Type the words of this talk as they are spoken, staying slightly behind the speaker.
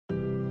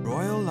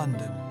Royal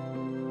London.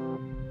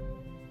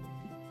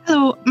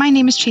 Hello, my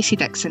name is Tracy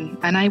Dixon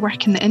and I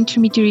work in the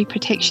Intermediary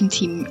Protection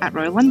team at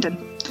Royal London.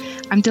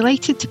 I'm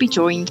delighted to be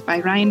joined by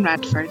Ryan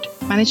Radford,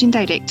 Managing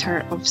Director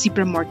of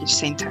Zebra Mortgage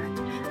Centre.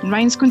 And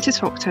Ryan's going to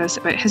talk to us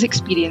about his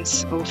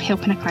experience of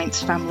helping a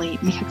client's family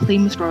make a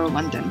claim with Royal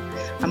London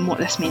and what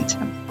this meant to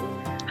him.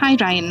 Hi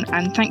Ryan,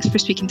 and thanks for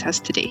speaking to us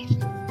today.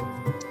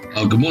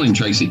 Oh, good morning,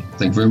 Tracy.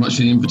 Thank you very much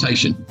for the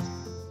invitation.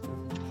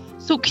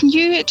 So can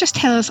you just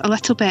tell us a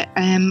little bit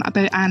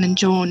about Anne and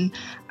John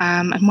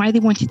and why they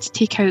wanted to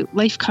take out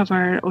life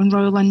cover on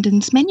Royal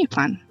London's menu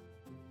plan?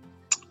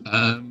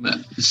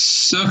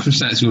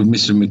 Circumstances with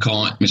Mr. and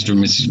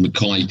Mrs.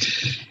 Mackay,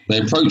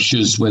 they approached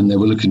us when they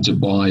were looking to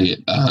buy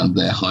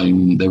their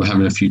home. They were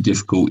having a few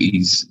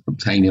difficulties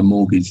obtaining a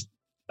mortgage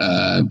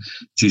due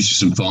to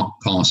some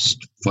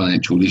past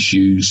financial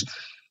issues.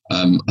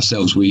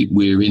 Ourselves,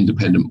 we're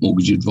independent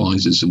mortgage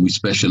advisors and we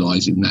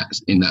specialise in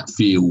that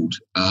field.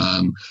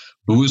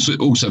 But we're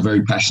also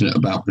very passionate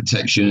about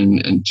protection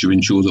and to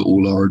ensure that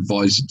all our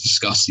advisors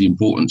discuss the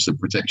importance of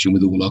protection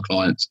with all our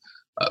clients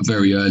at a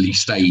very early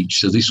stage.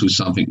 So this was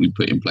something we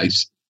put in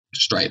place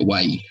straight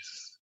away.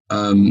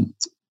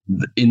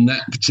 In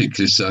that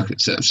particular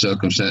set of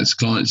circumstances,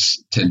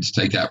 clients tend to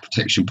take out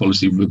protection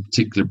policy with a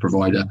particular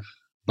provider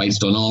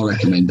based on our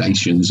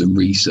recommendations and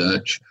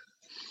research.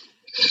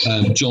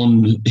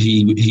 John,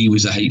 he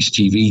was a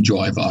HGV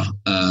driver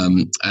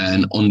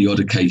and on the odd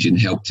occasion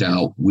helped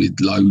out with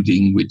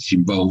loading, which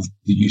involved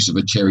the use of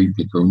a cherry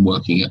picker and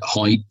working at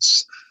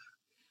heights.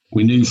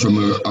 We knew from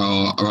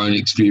our own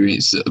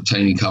experience that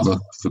obtaining cover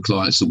for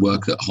clients that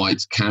work at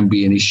heights can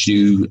be an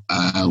issue.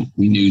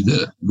 We knew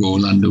that Royal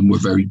London were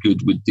very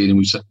good with dealing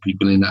with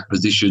people in that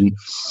position.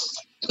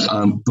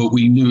 But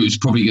we knew it was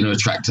probably going to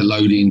attract a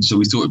loading, so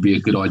we thought it'd be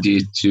a good idea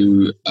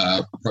to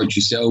approach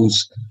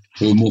yourselves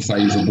who were more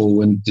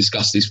favourable and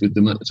discuss this with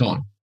them at the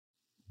time.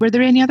 Were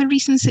there any other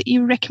reasons that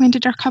you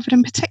recommended our cover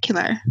in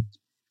particular?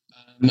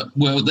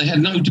 Well, they had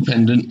no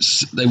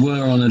dependents. They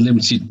were on a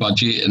limited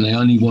budget and they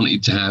only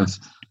wanted to have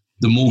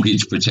the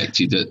mortgage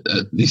protected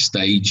at this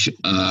stage.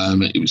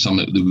 It was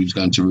something that we was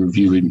going to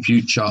review in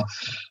future.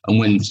 And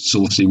when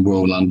sourcing,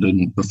 Royal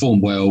London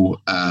performed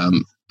well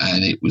and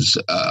it was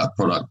a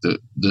product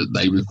that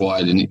they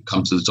required and it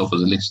comes to the top of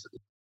the list.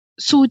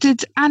 So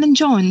did Anne and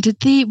John,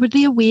 were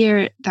they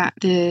aware that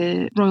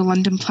the Royal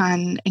London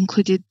plan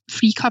included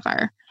free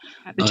cover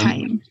at the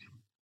time?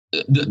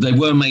 They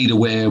were made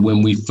aware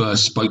when we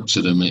first spoke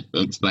to them,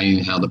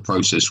 explaining how the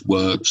process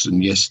works.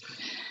 And yes,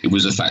 it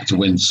was a factor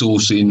when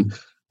sourcing.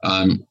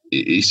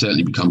 It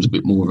certainly becomes a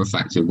bit more of a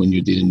factor when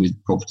you're dealing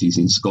with properties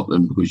in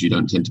Scotland because you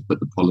don't tend to put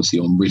the policy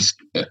on risk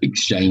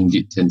exchange.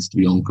 It tends to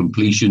be on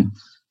completion.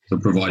 So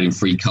providing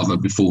free cover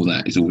before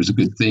that is always a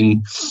good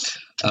thing.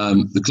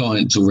 The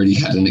clients already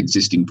had an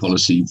existing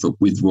policy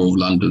with Royal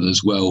London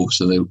as well,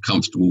 so they were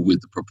comfortable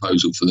with the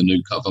proposal for the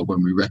new cover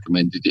when we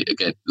recommended it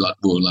again, like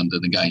Royal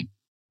London again.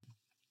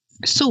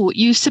 So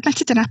you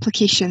submitted an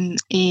application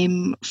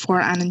for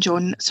Anne and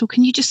John. So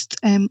can you just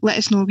let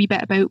us know a wee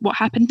bit about what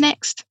happened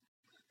next?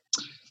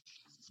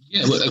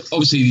 Yeah, well,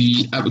 obviously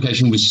the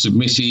application was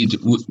submitted.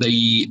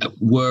 They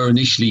were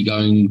initially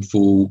going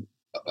for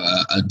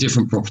a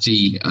different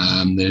property.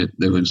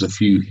 There was a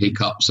few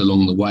hiccups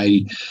along the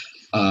way.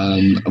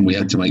 And we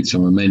had to make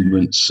some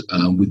amendments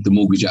with the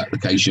mortgage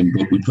application,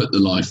 but we put the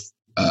life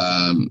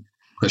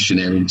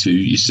questionnaire into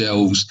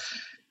yourselves.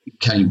 It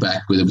came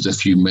back there was a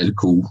few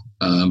medical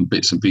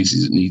bits and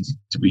pieces that needed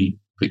to be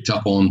picked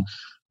up on,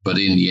 but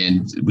in the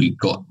end we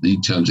got the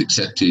terms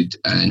accepted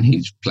and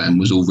his plan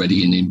was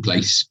already in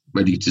place,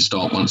 ready to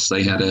start once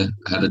they had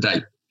a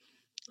date.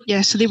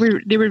 Yeah, so they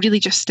were really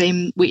just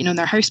waiting on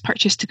their house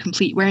purchase to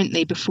complete, weren't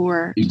they,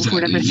 before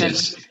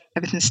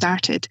everything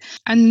started.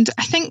 And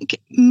I think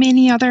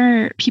many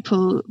other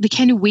people, they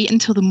kind of wait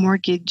until the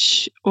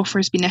mortgage offer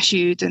has been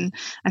issued and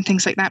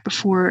things like that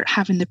before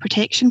having the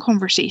protection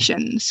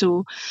conversation.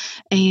 So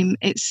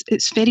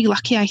it's very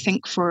lucky, I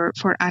think, for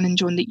Anne and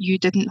John that you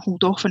didn't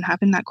hold off on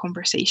having that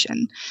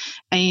conversation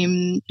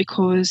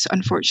because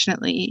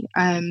unfortunately,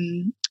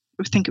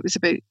 I think it was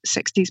about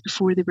 6 days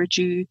before they were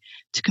due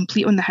to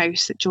complete on the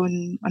house that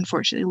John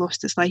unfortunately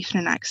lost his life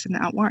in an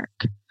accident at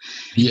work.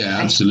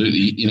 Yeah,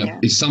 absolutely.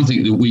 It's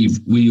something that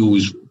we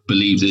always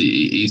believe that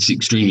it's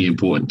extremely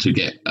important to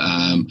get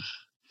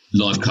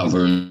life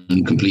cover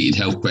and completed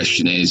health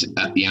questionnaires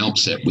at the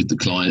outset with the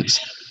clients.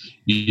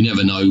 You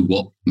never know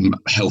what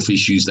health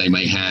issues they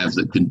may have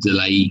that can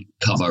delay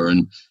cover.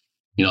 And,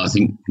 I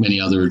think many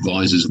other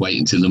advisors wait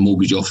until the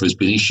mortgage offer has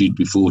been issued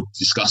before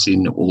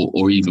discussing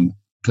or even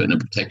putting a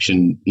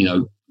protection,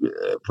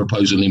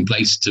 proposal in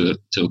place to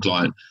a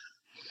client.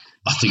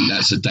 I think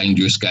that's a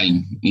dangerous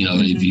game.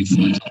 If you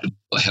find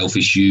a health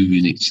issue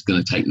and it's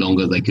going to take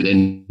longer, they could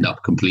end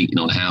up completing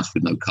on a house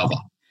with no cover.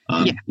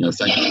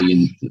 Thankfully,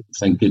 and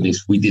thank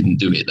goodness we didn't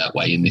do it that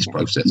way in this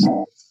process.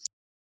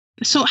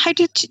 So how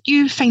did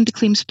you find the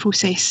claims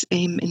process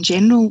in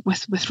general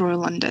with Royal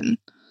London?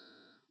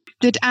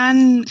 Did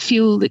Anne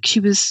feel like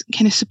she was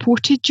kind of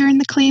supported during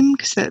the claim?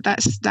 Because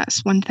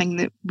that's one thing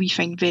that we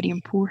find very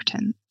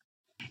important.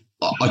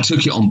 I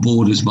took it on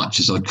board as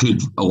much as I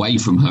could away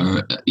from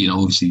her.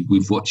 Obviously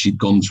with what she'd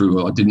gone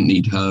through, I didn't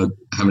need her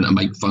having to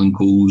make phone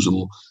calls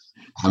or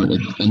having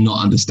to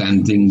not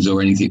understand things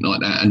or anything like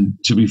that. And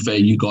to be fair,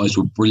 you guys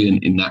were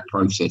brilliant in that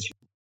process.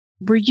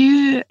 Were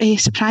you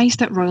surprised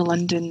that Royal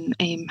London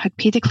had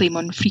paid a claim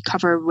on free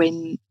cover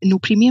when no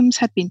premiums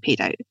had been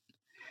paid out?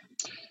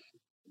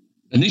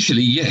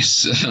 Initially,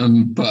 yes,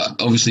 but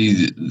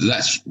obviously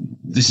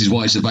this is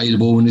why it's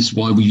available, and this is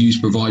why we use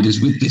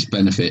providers with this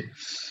benefit.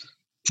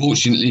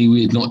 Fortunately,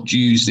 we had not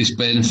used this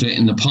benefit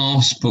in the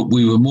past, but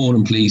we were more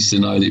than pleased to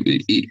know that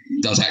it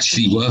does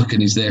actually work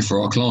and is there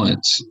for our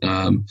clients.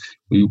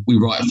 We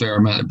write a fair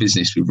amount of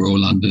business with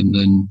Royal London,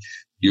 and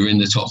you're in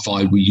the top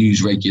 5 we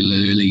use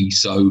regularly.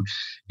 So,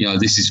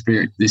 this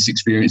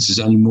experience has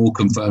only more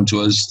confirmed to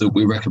us that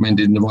we're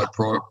recommending the right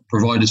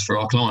providers for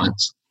our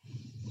clients.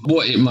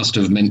 What it must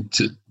have meant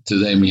to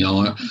them,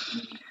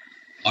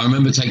 I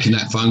remember taking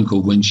that phone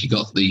call when she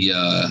got the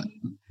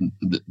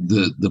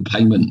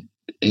payment.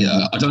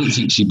 I don't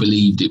think she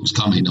believed it was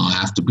coming. I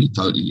have to be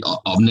totally.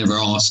 I've never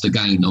asked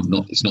again.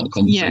 It's not a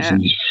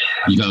conversation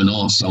you go and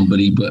ask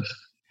somebody, but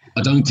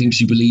I don't think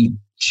she believed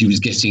she was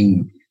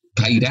getting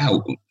paid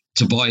out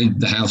to buy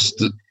the house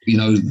that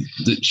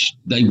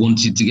they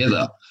wanted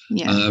together.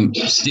 Yeah.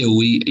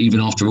 Still, even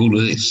after all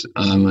of this,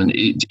 and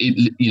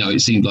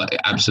it seemed like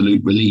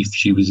absolute relief.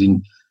 She was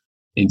in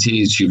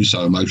tears. She was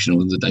so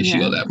emotional the day she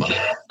got that money.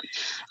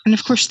 And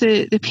of course,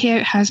 the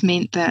payout has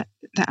meant that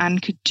Anne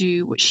could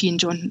do what she and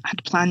John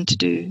had planned to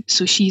do.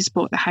 So she's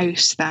bought the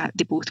house that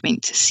they both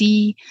went to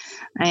see,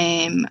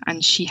 and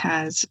she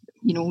has,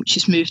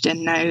 she's moved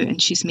in now,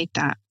 and she's made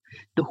that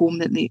the home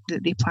that they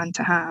plan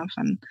to have.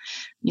 And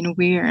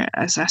we're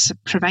as a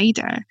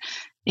provider,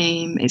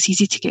 it's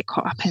easy to get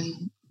caught up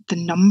in the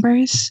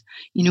numbers,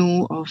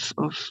 of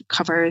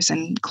covers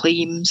and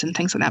claims and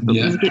things like that. But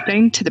when we get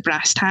down to the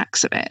brass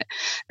tacks of it,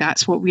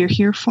 that's what we're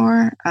here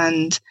for.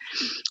 And,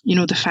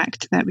 the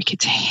fact that we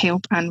could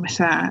help Anne with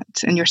that,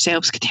 and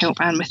yourselves could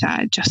help Anne with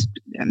that,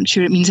 I'm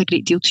sure it means a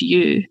great deal to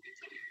you.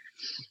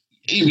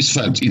 It was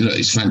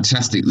it's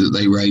fantastic that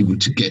they were able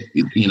to get,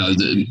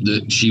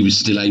 that she was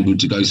still able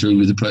to go through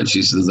with the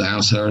purchase of the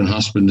house. Her and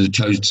husband had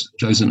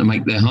chosen to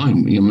make their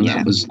home.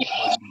 That was an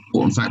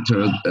important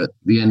factor at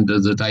the end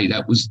of the day.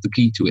 That was the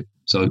key to it.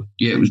 So,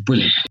 it was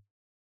brilliant.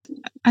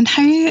 And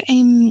how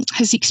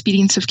has the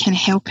experience of kind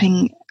of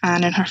helping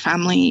Anne and her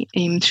family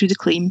through the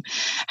claim,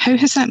 how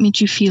has that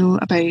made you feel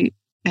about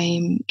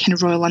kind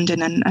of Royal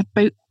London and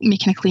about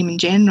making a claim in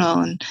general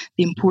and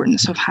the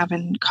importance of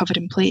having cover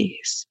in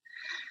place?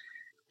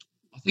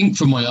 I think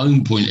from my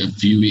own point of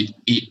view,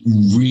 it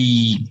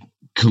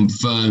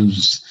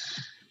reconfirms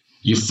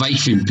your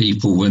faith in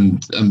people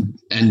and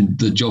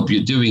the job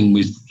you're doing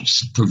with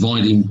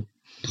providing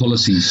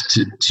policies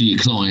to your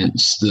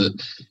clients that,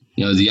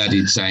 the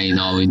added saying,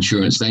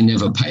 insurance, they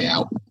never pay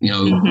out.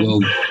 Well,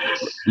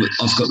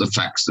 I've got the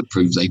facts that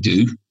prove they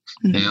do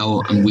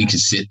now, and we can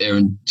sit there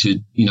and to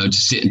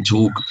sit and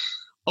talk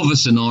of a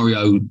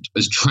scenario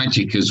as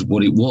tragic as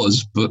what it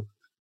was,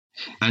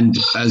 and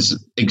as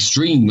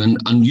extreme and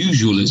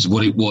unusual as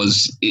what it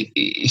was,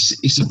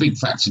 it's a big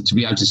factor to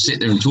be able to sit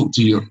there and talk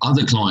to your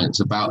other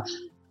clients about,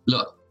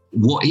 look,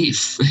 what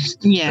if?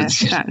 Yes,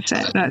 that's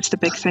it. That's the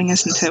big thing,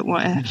 isn't it?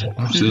 What if?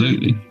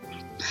 Absolutely.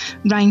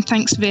 Ryan,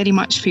 thanks very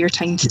much for your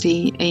time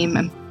today.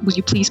 And will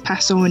you please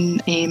pass on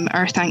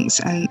our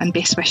thanks and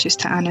best wishes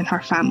to Anne and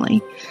her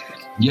family?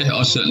 Yeah,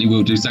 I certainly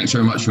will do. Thanks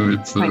very much for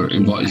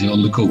inviting me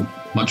on the call.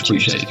 Much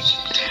appreciated.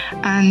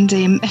 And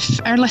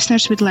if our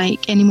listeners would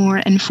like any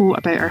more info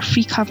about our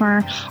free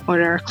cover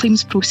or our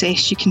claims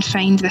process, you can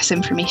find this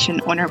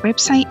information on our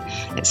website.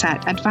 It's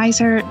at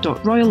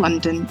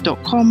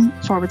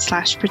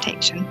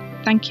advisor.royallondon.com/protection.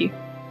 Thank you.